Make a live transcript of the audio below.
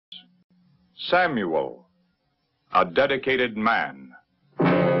Samuel, a dedicated man.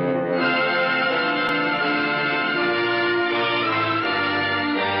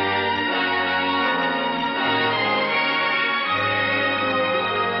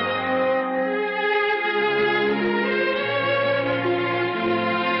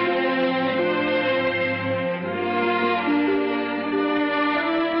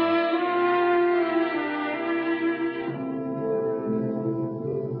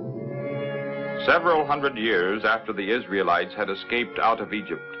 Several hundred years after the Israelites had escaped out of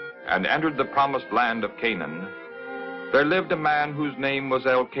Egypt and entered the promised land of Canaan, there lived a man whose name was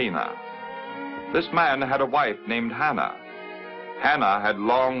Elkanah. This man had a wife named Hannah. Hannah had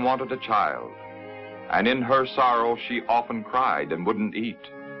long wanted a child, and in her sorrow she often cried and wouldn't eat.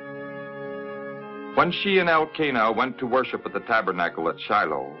 When she and Elkanah went to worship at the tabernacle at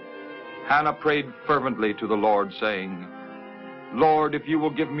Shiloh, Hannah prayed fervently to the Lord, saying, "Lord, if you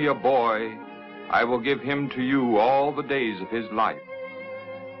will give me a boy, I will give him to you all the days of his life."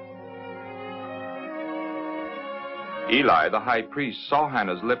 Eli, the high priest, saw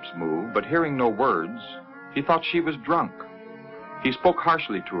Hannah's lips move, but hearing no words, he thought she was drunk. He spoke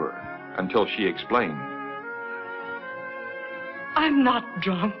harshly to her until she explained. "I'm not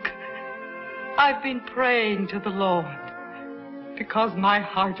drunk. I've been praying to the Lord because my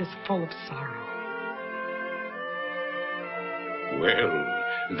heart is full of sorrow." "Well,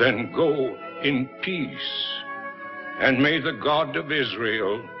 then go in peace, and may the God of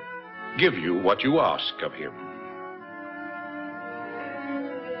Israel give you what you ask of him."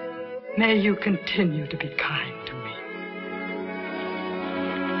 May you continue to be kind to me.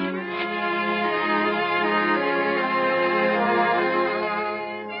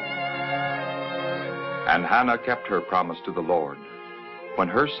 And Hannah kept her promise to the Lord. When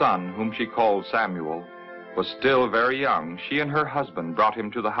her son, whom she called Samuel, was still very young, she and her husband brought him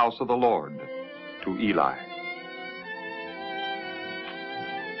to the house of the Lord, to Eli.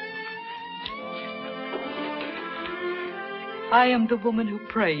 I am the woman who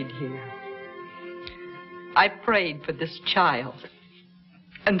prayed here. I prayed for this child,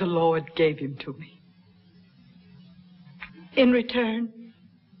 and the Lord gave him to me. In return,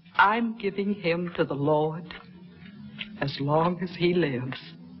 I'm giving him to the Lord as long as he lives.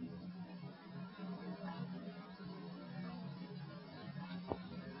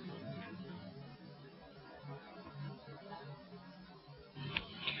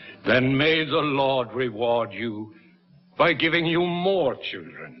 Then may the Lord reward you by giving you more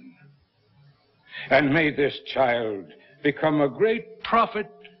children. And may this child become a great prophet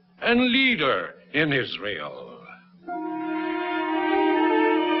and leader in Israel.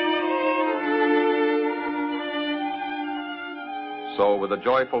 So with a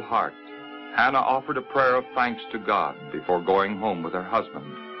joyful heart, Hannah offered a prayer of thanks to God before going home with her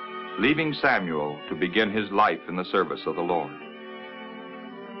husband, leaving Samuel to begin his life in the service of the Lord.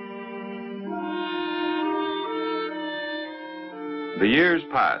 The years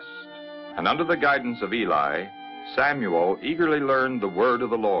passed, and under the guidance of Eli, Samuel eagerly learned the word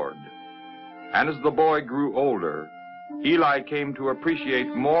of the Lord. And as the boy grew older, Eli came to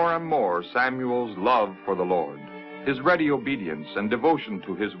appreciate more and more Samuel's love for the Lord, his ready obedience and devotion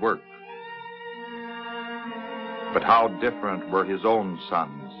to his work. But how different were his own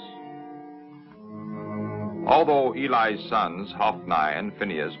sons. Although Eli's sons, Hophni and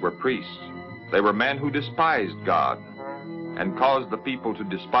Phinehas, were priests, they were men who despised God and caused the people to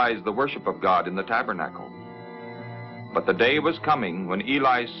despise the worship of God in the tabernacle. But the day was coming when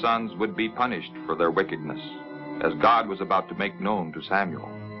Eli's sons would be punished for their wickedness, as God was about to make known to Samuel.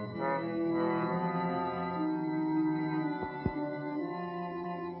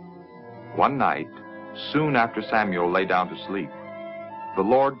 One night, soon after Samuel lay down to sleep, the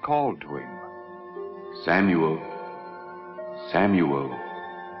Lord called to him, "Samuel, Samuel."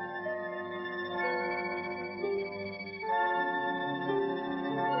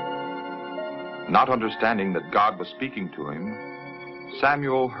 Not understanding that God was speaking to him,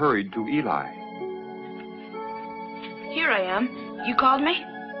 Samuel hurried to Eli. "Here I am. You called me?"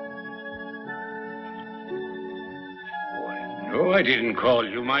 Why, no, I didn't call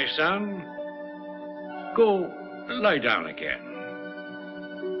you, my son. Go lie down again.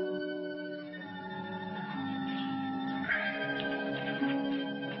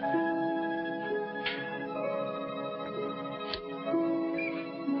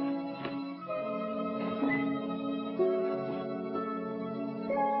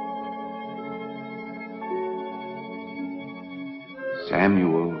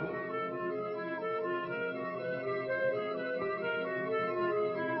 Samuel.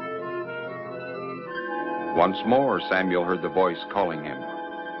 Once more, Samuel heard the voice calling him.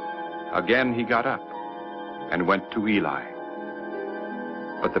 Again he got up and went to Eli.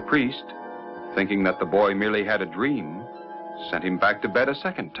 But the priest, thinking that the boy merely had a dream, sent him back to bed a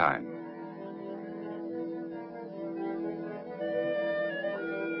second time.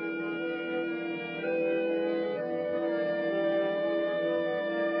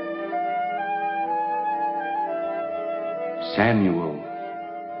 Samuel.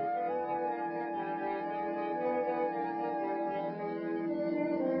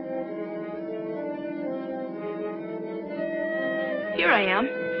 Here I am.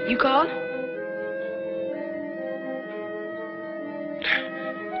 You called?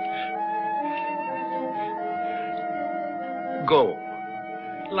 Go.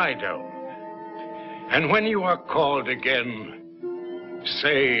 Lie down. And when you are called again,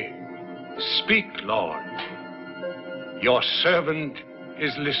 say, "Speak, Lord. Your servant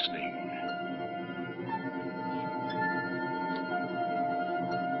is listening."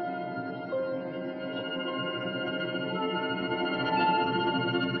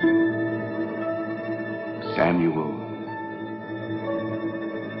 Samuel.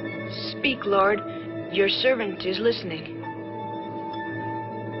 Speak, Lord. Your servant is listening.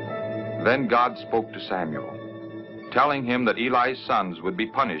 Then God spoke to Samuel, telling him that Eli's sons would be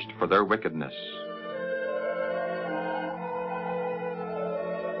punished for their wickedness.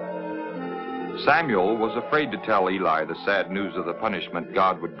 Samuel was afraid to tell Eli the sad news of the punishment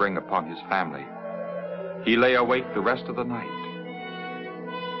God would bring upon his family. He lay awake the rest of the night.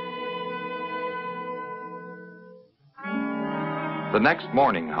 The next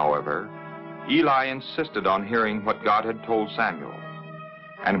morning, however, Eli insisted on hearing what God had told Samuel.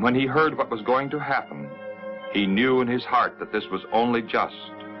 And when he heard what was going to happen, he knew in his heart that this was only just.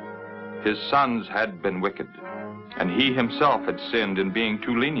 His sons had been wicked, and he himself had sinned in being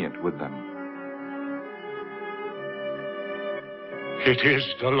too lenient with them. It is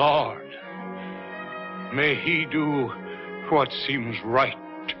the Lord. May he do what seems right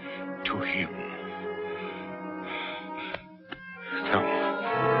to him. Come.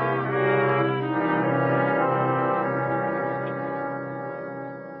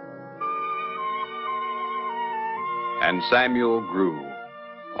 And Samuel grew,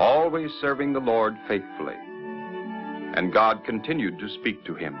 always serving the Lord faithfully. And God continued to speak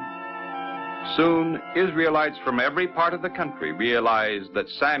to him. Soon, Israelites from every part of the country realized that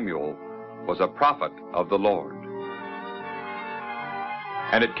Samuel was a prophet of the Lord.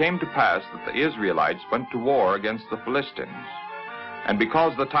 And it came to pass that the Israelites went to war against the Philistines. And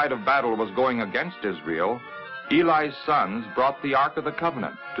because the tide of battle was going against Israel, Eli's sons brought the Ark of the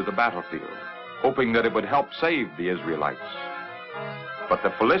Covenant to the battlefield, hoping that it would help save the Israelites. But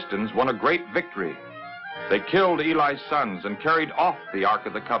the Philistines won a great victory. They killed Eli's sons and carried off the Ark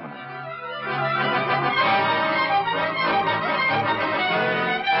of the Covenant.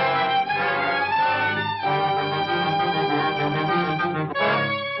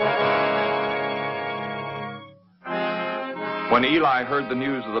 When Eli heard the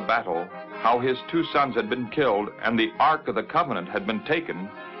news of the battle, how his 2 sons had been killed and the Ark of the Covenant had been taken,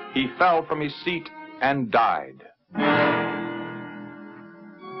 he fell from his seat and died.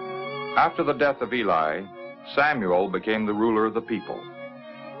 After the death of Eli, Samuel became the ruler of the people.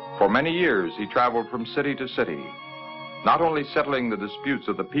 For many years he traveled from city to city, not only settling the disputes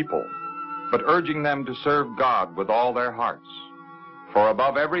of the people, but urging them to serve God with all their hearts. For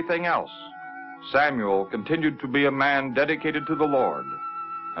above everything else, Samuel continued to be a man dedicated to the Lord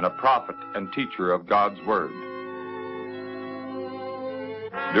and a prophet and teacher of God's word.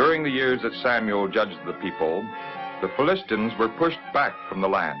 During the years that Samuel judged the people, the Philistines were pushed back from the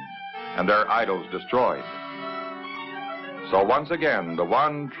land and their idols destroyed. So once again, the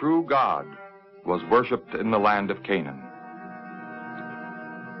one true God was worshipped in the land of Canaan.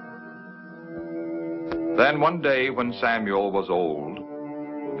 Then one day when Samuel was old,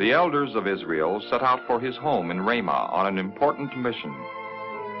 the elders of Israel set out for his home in Ramah on an important mission.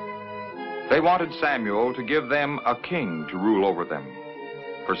 They wanted Samuel to give them a king to rule over them.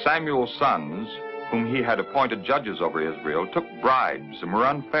 For Samuel's sons, whom he had appointed judges over Israel, took bribes and were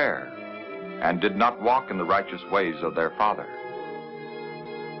unfair, and did not walk in the righteous ways of their father.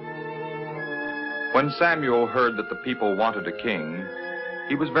 When Samuel heard that the people wanted a king,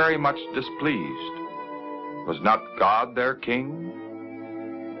 he was very much displeased. Was not God their king?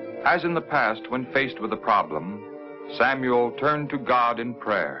 As in the past, when faced with a problem, Samuel turned to God in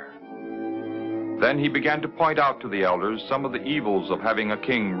prayer. Then he began to point out to the elders some of the evils of having a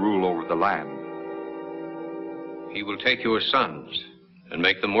king rule over the land. He will take your sons and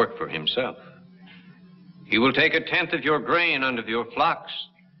make them work for himself. He will take 1/10 of your grain and of your flocks,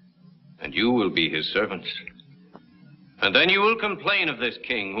 and you will be his servants. And then you will complain of this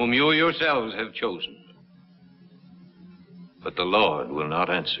king whom you yourselves have chosen. But the Lord will not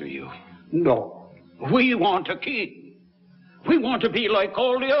answer you. No, we want a king. We want to be like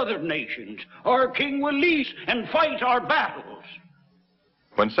all the other nations. Our king will lead and fight our battles.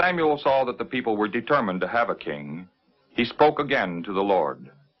 When Samuel saw that the people were determined to have a king, he spoke again to the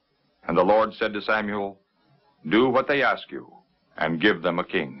Lord. And the Lord said to Samuel, "Do what they ask you, and give them a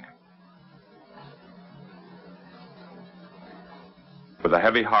king." With a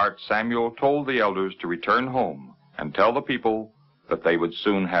heavy heart, Samuel told the elders to return home and tell the people that they would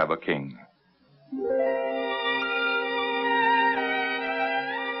soon have a king.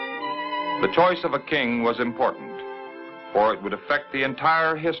 The choice of a king was important, for it would affect the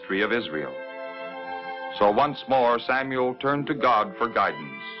entire history of Israel. So once more, Samuel turned to God for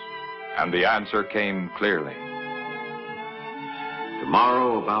guidance, and the answer came clearly.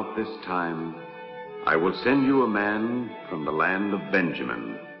 Tomorrow about this time, I will send you a man from the land of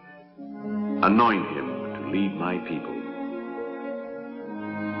Benjamin. Anoint him to lead my people.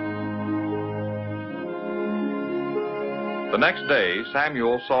 The next day,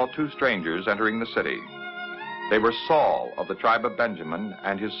 Samuel saw two strangers entering the city. They were Saul of the tribe of Benjamin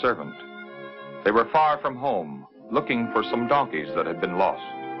and his servant. They were far from home, looking for some donkeys that had been lost.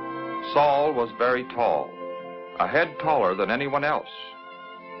 Saul was very tall, a head taller than anyone else.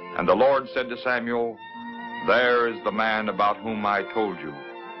 And the Lord said to Samuel, "There is the man about whom I told you.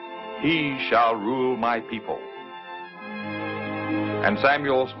 He shall rule my people." And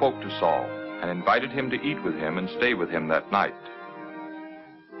Samuel spoke to Saul and invited him to eat with him and stay with him that night.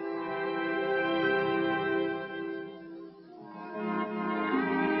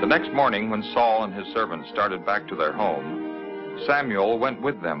 The next morning, when Saul and his servants started back to their home, Samuel went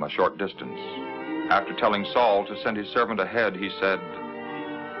with them a short distance. After telling Saul to send his servant ahead, he said,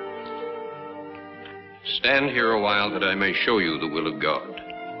 "Stand here a while that I may show you the will of God."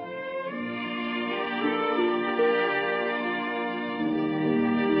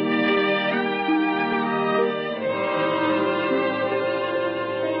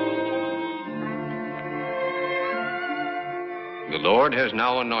 The Lord has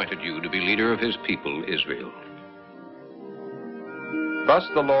now anointed you to be leader of his people, Israel. Thus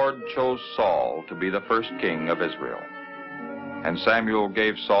the Lord chose Saul to be the first king of Israel. And Samuel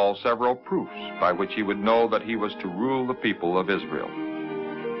gave Saul several proofs by which he would know that he was to rule the people of Israel.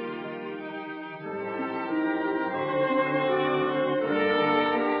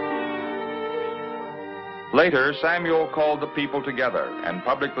 Later, Samuel called the people together and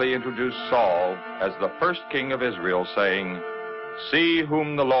publicly introduced Saul as the first king of Israel, saying, "See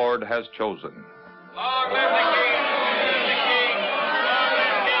whom the Lord has chosen." Long live the king!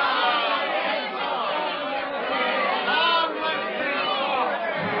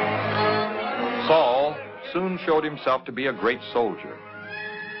 Saul soon showed himself to be a great soldier.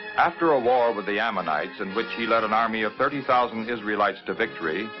 After a war with the Ammonites, in which he led an army of 30,000 Israelites to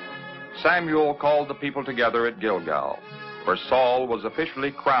victory, Samuel called the people together at Gilgal, where Saul was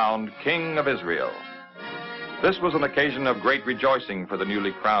officially crowned king of Israel. This was an occasion of great rejoicing for the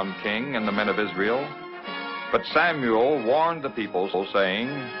newly crowned king and the men of Israel. But Samuel warned the people, saying,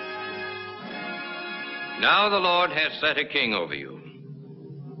 Now the Lord has set a king over you.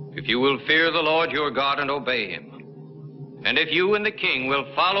 If you will fear the Lord your God and obey him, and if you and the king will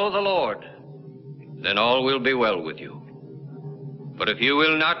follow the Lord, then all will be well with you. But if you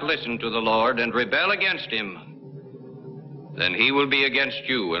will not listen to the Lord and rebel against him, then he will be against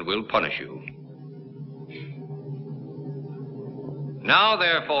you and will punish you. Now,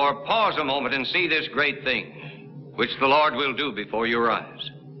 therefore, pause a moment and see this great thing, which the Lord will do before your eyes.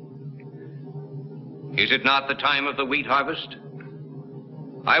 Is it not the time of the wheat harvest?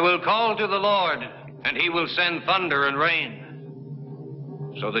 I will call to the Lord, and he will send thunder and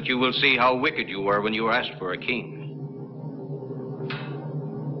rain, so that you will see how wicked you were when you asked for a king.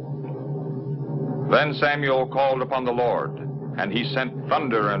 Then Samuel called upon the Lord, and he sent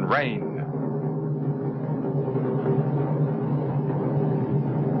thunder and rain.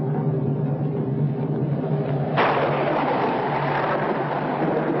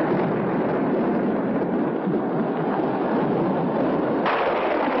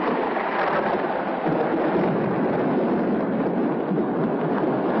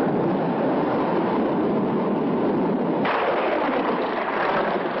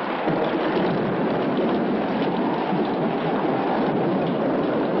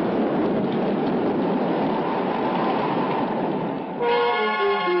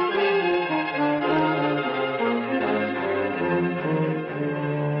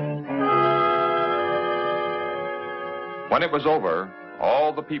 When it was over,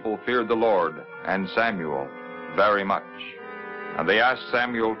 all the people feared the Lord and Samuel very much, and they asked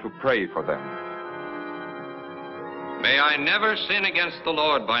Samuel to pray for them. May I never sin against the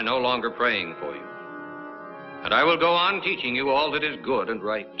Lord by no longer praying for you. And I will go on teaching you all that is good and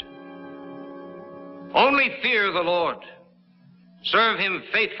right. Only fear the Lord. Serve him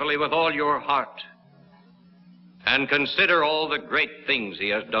faithfully with all your heart. And consider all the great things he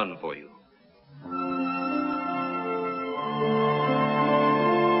has done for you.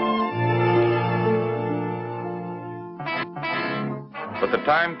 But the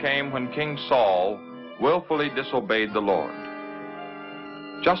time came when King Saul willfully disobeyed the Lord.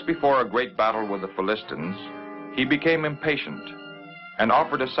 Just before a great battle with the Philistines, he became impatient and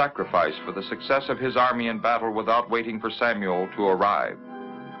offered a sacrifice for the success of his army in battle without waiting for Samuel to arrive,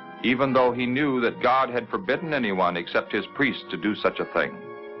 even though he knew that God had forbidden anyone except his priest to do such a thing.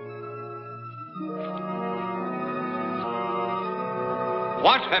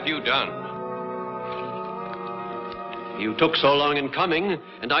 What have you done? You took so long in coming,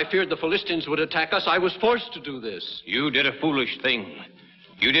 and I feared the Philistines would attack us. I was forced to do this. You did a foolish thing.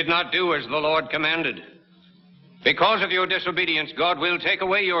 You did not do as the Lord commanded. Because of your disobedience, God will take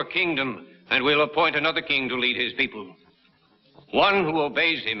away your kingdom and will appoint another king to lead his people. One who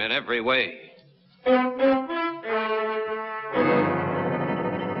obeys him in every way.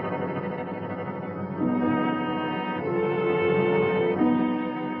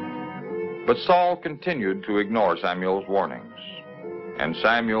 But Saul continued to ignore Samuel's warnings, and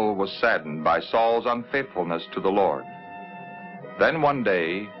Samuel was saddened by Saul's unfaithfulness to the Lord. Then one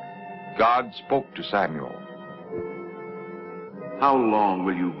day, God spoke to Samuel. How long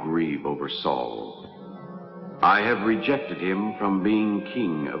will you grieve over Saul? I have rejected him from being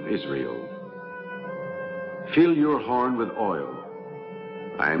king of Israel. Fill your horn with oil.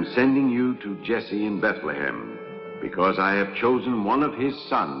 I am sending you to Jesse in Bethlehem, because I have chosen one of his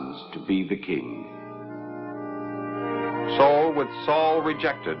sons to be the king. So, with Saul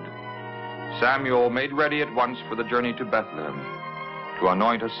rejected, Samuel made ready at once for the journey to Bethlehem to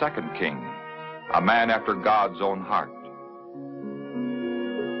anoint a second king, a man after God's own heart.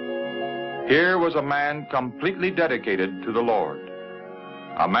 Here was a man completely dedicated to the Lord,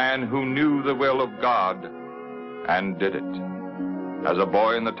 a man who knew the will of God and did it. As a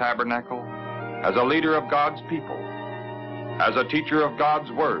boy in the tabernacle, as a leader of God's people, as a teacher of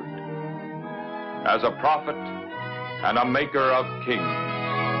God's word, as a prophet and a maker of kings.